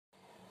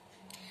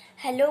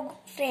Hello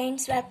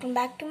friends, welcome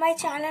back to my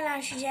channel,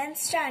 ARSHI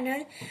JAIN's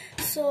channel.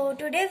 So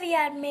today we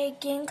are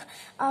making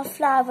a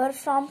flower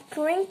from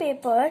quilling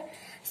paper.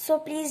 So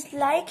please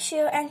like,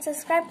 share and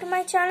subscribe to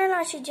my channel,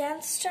 ARSHI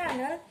JAIN's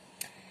channel.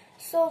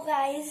 So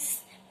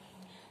guys,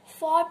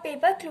 for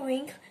paper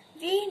quilling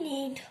we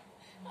need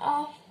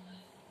a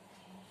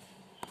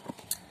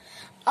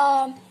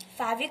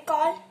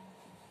favicol,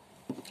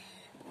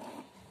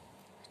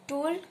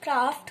 tool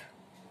craft,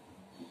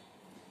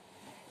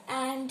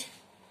 and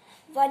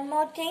one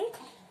more thing,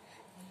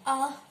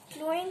 a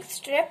quilling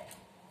strip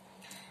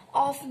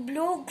of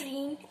blue,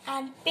 green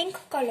and pink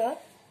color.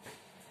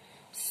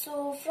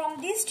 So from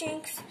these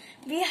things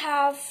we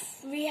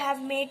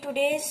have made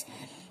today's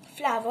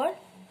flower.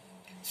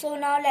 So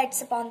now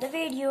let's upon the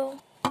video.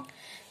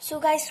 So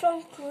guys,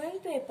 from quilling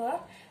paper,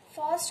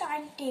 first I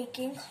am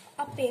taking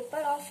a paper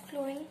of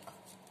quilling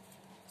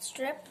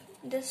strip,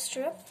 this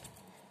strip,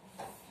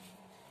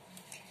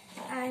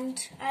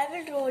 and I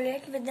will roll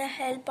it with the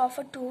help of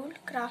a tool,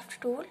 craft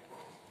tool.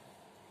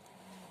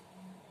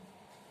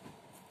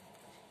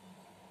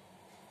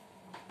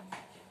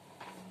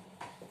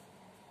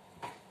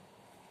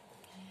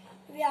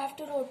 We have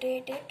to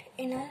rotate it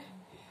in a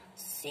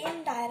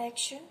same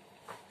direction.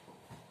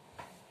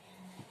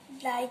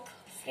 Like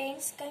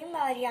friends, कई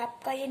बार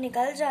आपका ये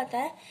निकल जाता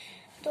है,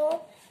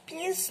 तो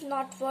please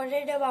not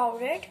worried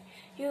about it.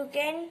 You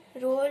can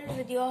roll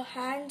with your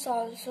hands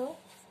also,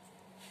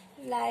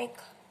 like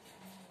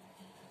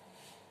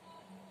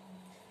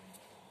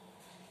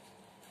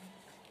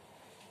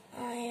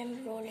I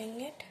am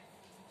rolling it.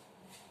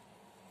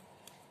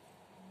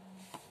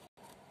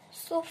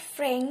 So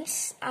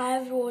friends, I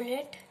have rolled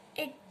it.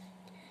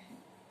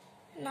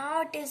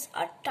 Now it is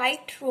a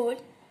tight roll.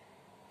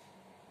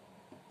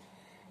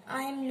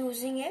 I am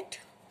losing it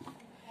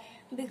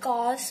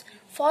because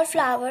for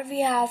flower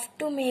we have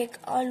to make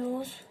a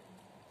loose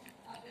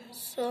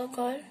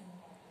circle.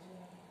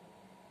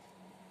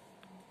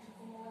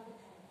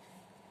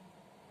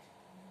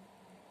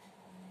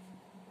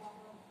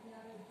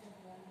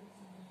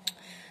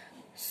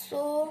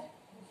 So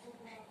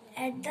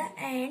at the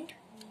end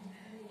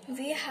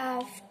we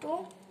have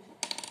to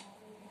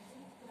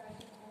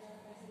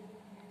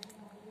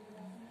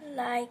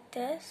like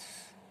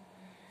this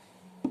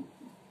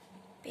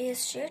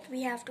paste it.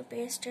 We have to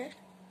paste it.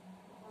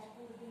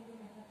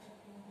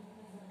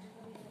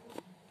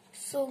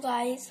 So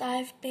guys, I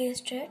have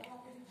pasted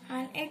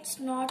and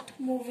it's not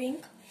moving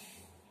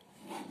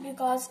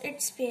because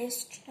it's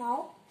pasted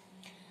now.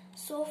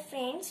 So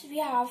friends, we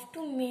have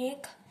to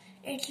make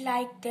it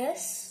like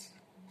this.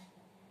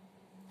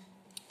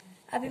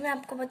 अभी मैं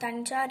आपको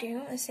बताने जा रही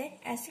हूँ इसे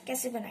ऐसे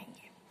कैसे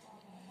बनाएंगे.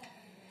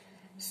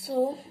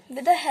 So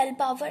with the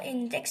help of our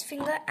index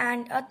finger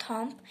and a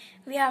thumb,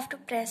 we have to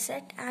press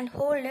it and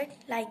hold it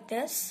like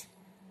this.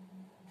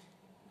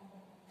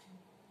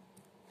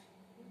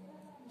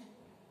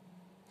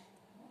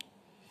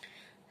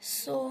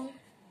 So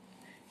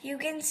you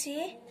can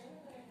see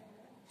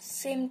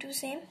same to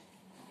same.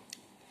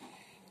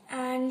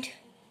 And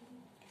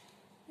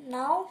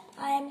now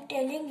I am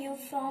telling you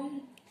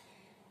from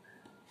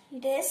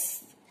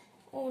this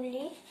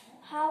only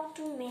how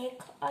to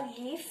make a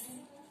leaf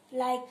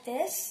like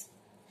this.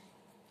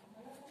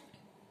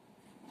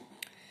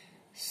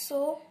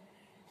 So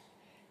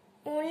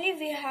only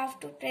we have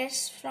to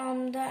press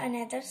from the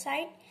another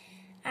side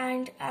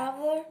and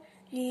our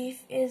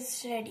leaf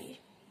is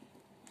ready.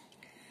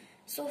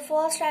 So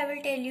first I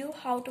will tell you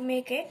how to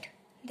make it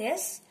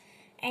this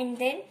and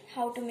then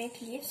how to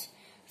make leaves.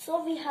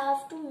 So we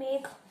have to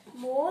make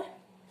more.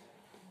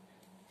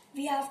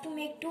 We have to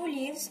make 2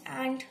 leaves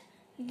and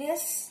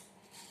this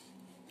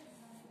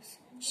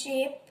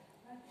shape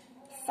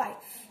 5.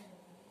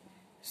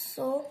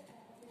 So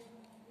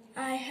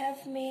I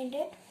have made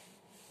it.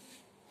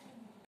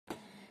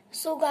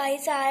 So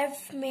guys, I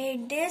have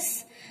made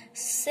this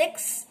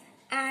 6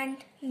 and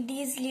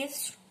these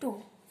leaves 2.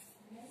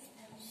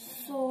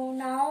 So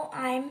now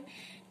I am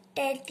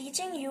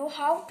teaching you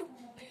how to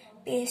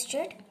paste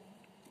it.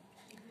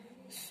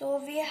 So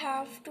we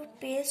have to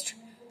paste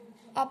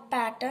a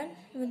pattern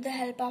with the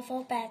help of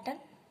a pattern,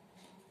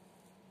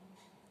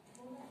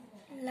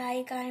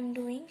 like I am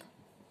doing.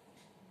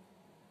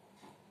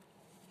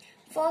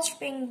 First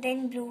pink,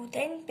 then blue,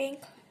 then pink,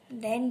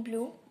 then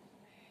blue,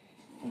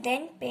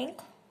 then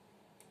pink,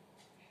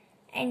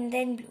 and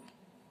then blue.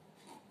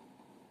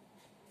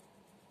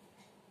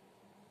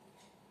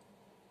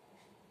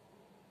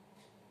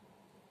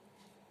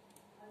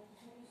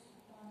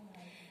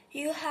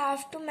 You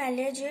have to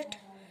manage it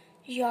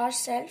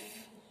yourself.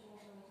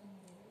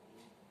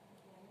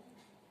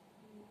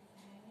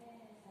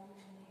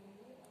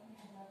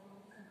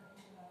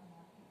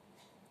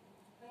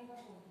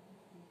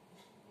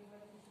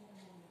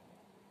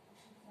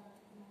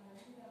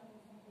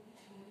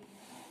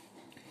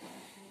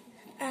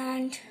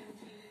 And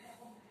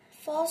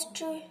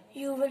first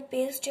you will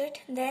paste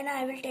it, then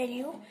I will tell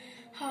you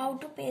how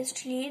to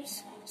paste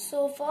leaves.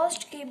 So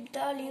first keep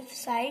the leaf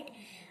side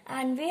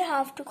and we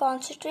have to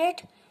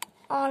concentrate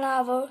on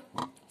our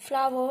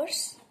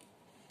flowers.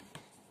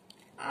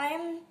 I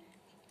am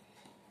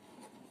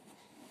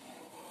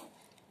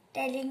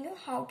telling you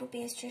how to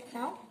paste it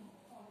now.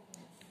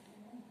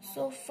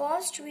 So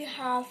first we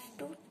have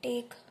to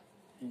take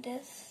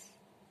this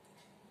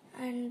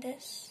and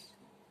this.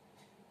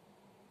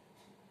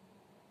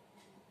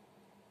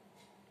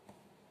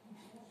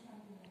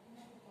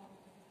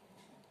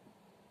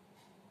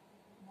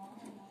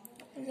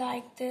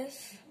 Like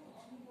this.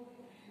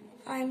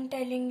 I am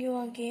telling you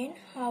again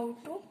how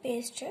to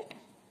paste it.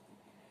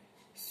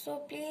 So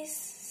please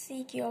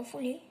see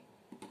carefully.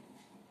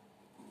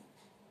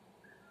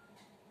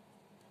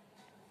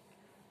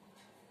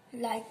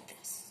 Like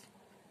this.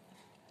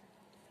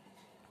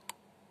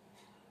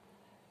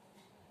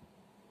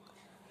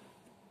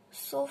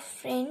 So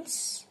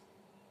friends,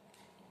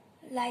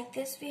 like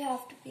this we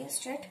have to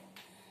paste it.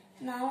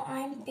 Now I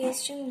am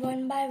pasting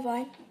one by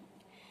one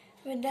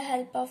with the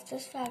help of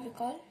this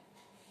favicol.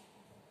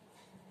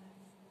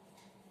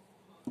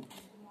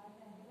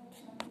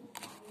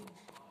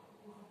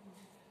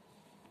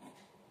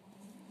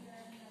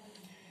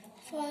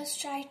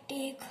 First I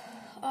take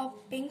a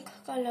pink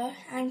color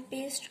and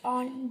paste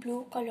on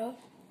blue color.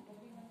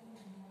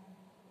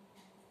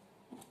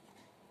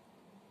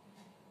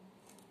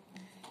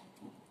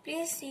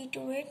 Please see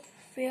to it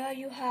where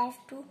you have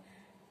to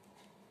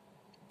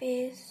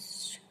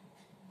paste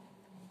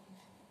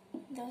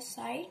the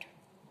side.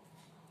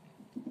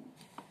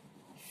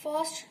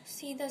 First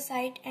see the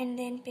side and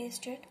then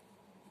paste it.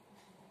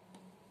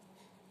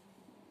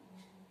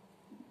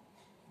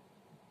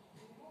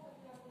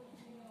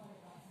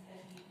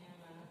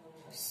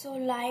 So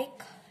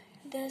like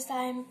this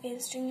I am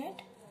pasting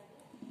it.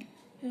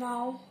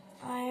 Now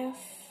I am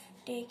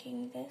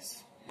taking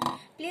this.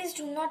 Please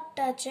do not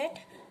touch it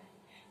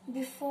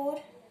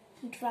before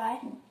dry.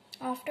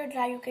 After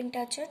dry you can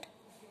touch it.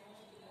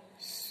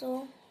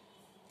 So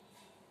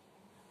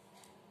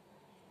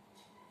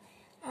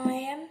I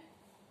am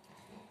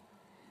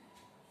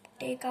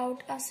take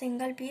out a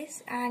single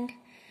piece and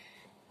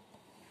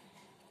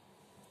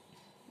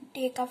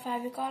take a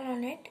favicol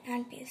on it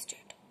and paste it.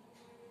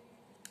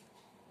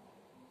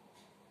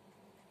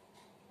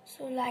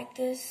 So like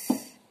this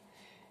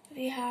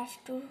we have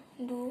to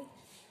do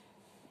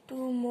 2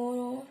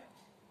 more.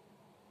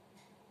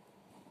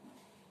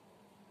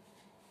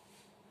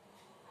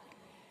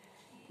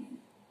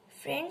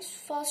 Friends,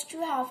 first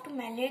you have to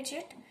manage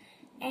it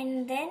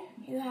and then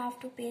you have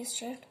to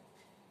paste it.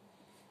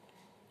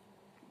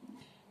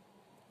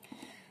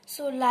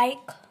 So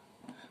like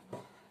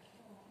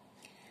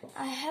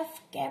I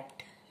have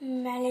kept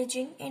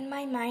managing in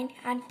my mind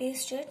and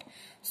paste it.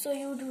 So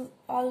you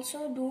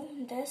also do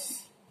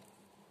this.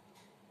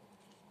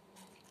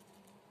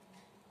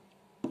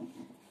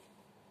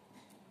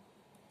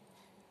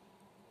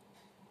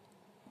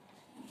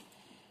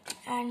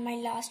 And my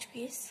last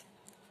piece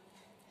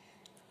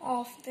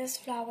of this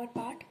flower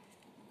part.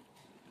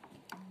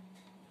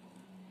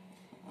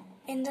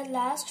 In the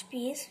last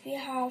piece we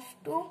have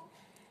to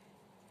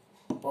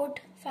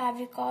put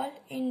favicol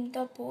in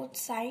the both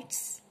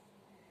sides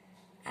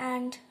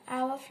and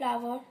our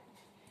flower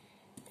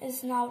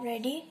is now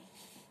ready.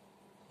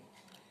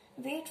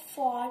 Wait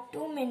for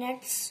 2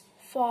 minutes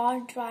for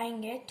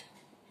drying it.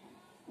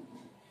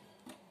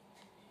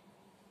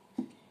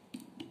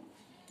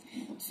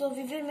 So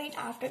we will meet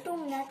after 2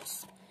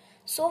 minutes.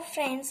 So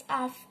friends,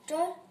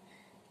 after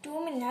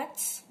 2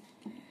 minutes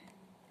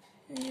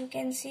you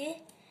can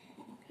see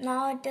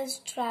now it is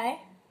dry.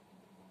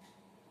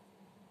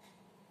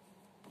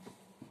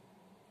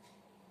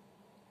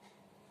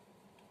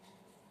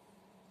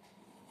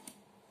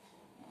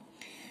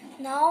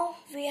 Now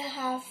we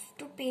have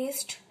to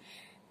paste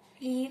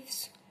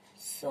leaves.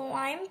 So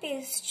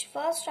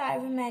first I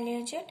will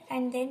manage it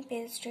and then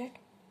paste it.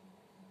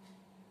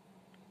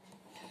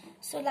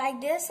 So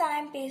like this I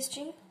am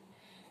pasting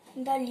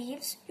the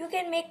leaves. You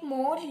can make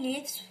more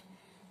leaves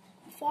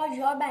for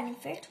your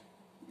benefit.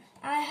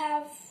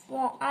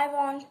 I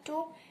want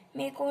to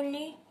make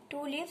only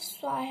 2 leaves,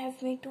 so I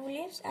have made 2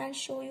 leaves and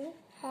show you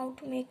how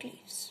to make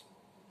leaves.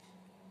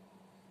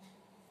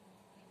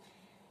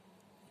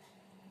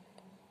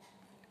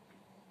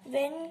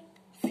 When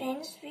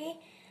friends we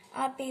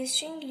are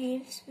pasting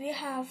leaves, we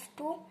have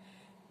to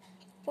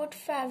put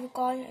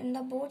favicol in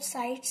the both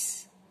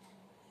sides.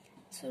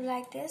 So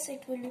like this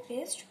it will be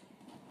pasted.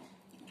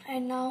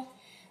 And now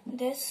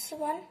this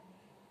one.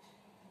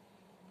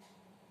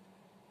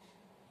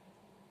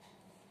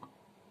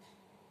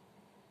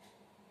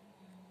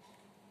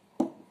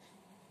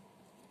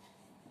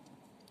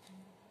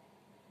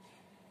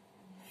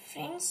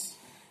 Friends,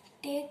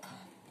 do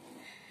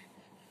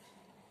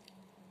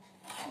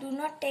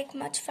not take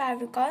much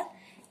favicol.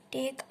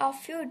 Take a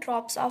few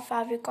drops of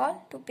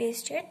favicol to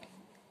paste it.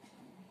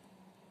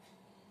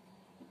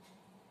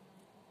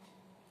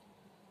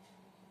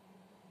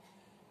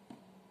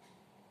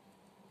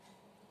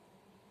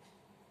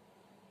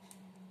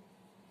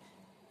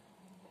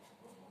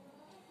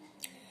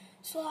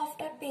 So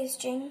after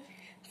pasting,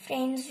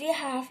 friends, we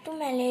have to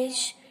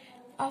manage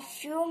a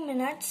few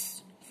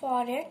minutes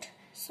for it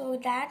so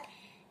that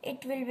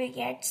it will be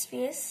get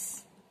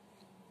space.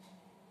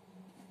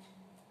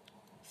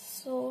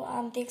 सो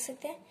आप देख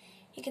सकते हैं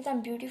ये कितना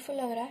beautiful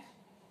लग रहा है.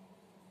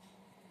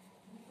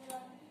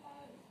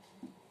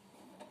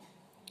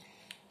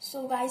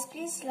 So guys,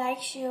 please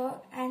like, share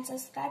and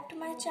subscribe to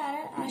my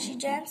channel, ARSHI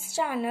Jain's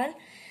channel,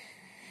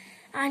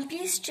 and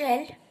please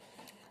tell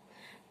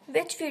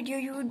which video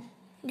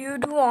you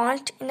do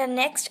want in the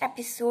next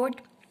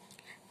episode,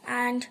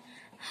 and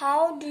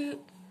how do you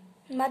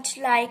much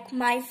like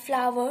my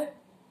flower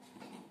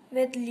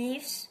with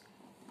leaves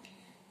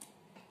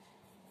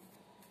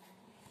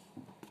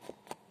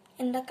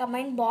in the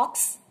comment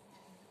box.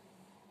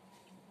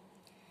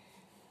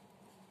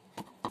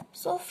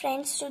 So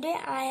friends, today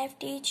I have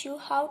teach you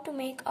how to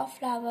make a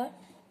flower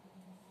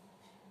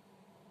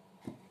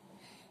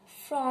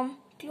from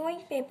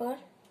gluing paper.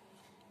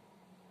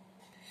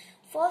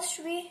 First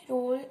we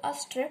roll a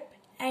strip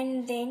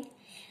and then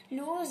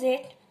loose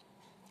it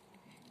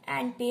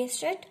and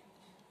paste it.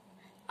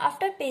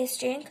 After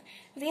pasting,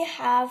 we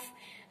have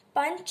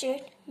punch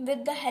it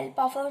with the help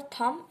of our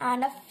thumb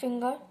and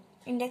a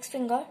index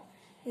finger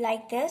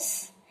like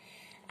this,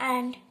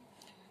 and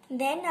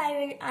then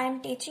I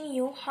am teaching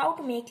you how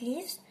to make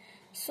leaves.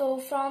 So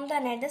from the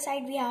nether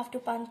side we have to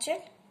punch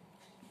it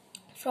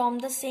from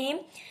the same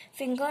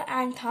finger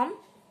and thumb,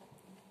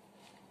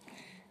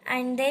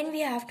 and then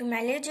we have to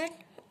manage it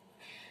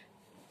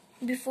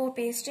before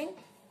pasting,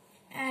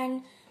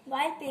 and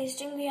while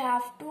pasting we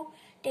have to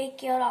take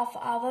care of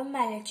our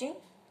managing,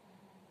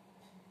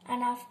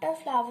 and after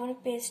flower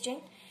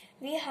pasting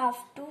we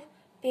have to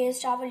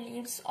paste our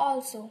leaves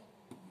also.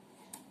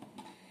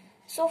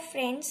 So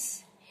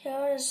friends,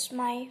 here is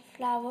my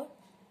flower.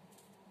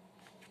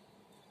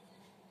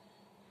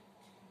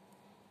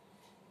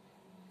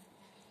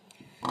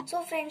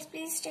 So friends,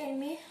 please tell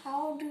me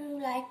how do you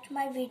like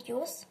my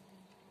videos,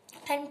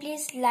 and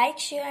please like,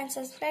 share and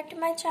subscribe to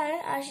my channel,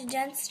 ARSHI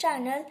Jain's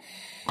channel.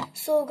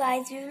 So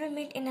guys, we will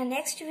meet in the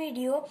next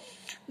video.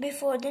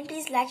 Before then,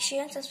 please like,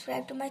 share and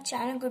subscribe to my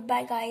channel.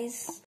 Goodbye guys.